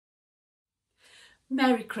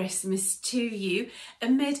Merry Christmas to you.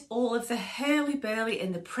 Amid all of the hurly-burly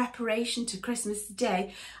in the preparation to Christmas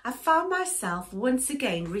Day, I found myself once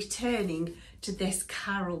again returning to this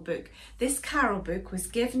carol book. This carol book was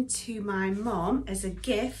given to my mum as a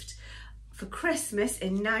gift for Christmas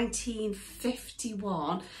in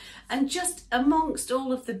 1951, and just amongst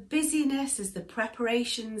all of the busyness as the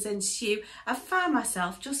preparations ensue, I found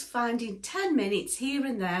myself just finding 10 minutes here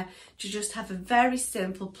and there to just have a very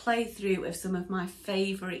simple playthrough of some of my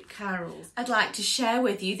favourite carols. I'd like to share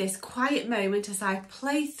with you this quiet moment as I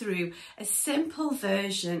play through a simple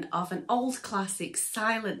version of an old classic,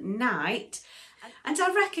 Silent Night, and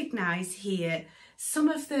I recognise here some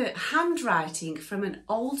of the handwriting from an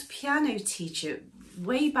old piano teacher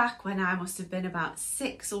way back when I must have been about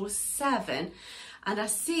 6 or 7, and I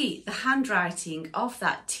see the handwriting of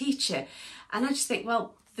that teacher and I just think,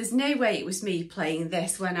 well, there's no way it was me playing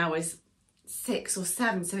this when I was 6 or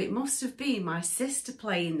 7, so it must have been my sister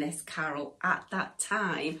playing this carol at that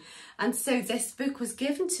time. And so this book was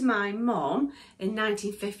given to my mum in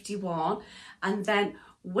 1951, and then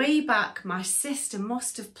way back my sister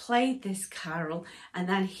must have played this carol, and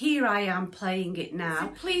then here I am playing it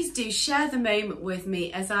now. So please do share the moment with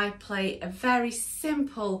me as I play a very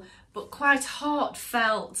simple but quite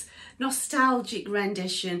heartfelt, nostalgic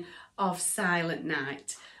rendition of Silent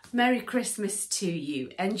Night. Merry Christmas to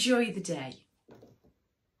you. Enjoy the day.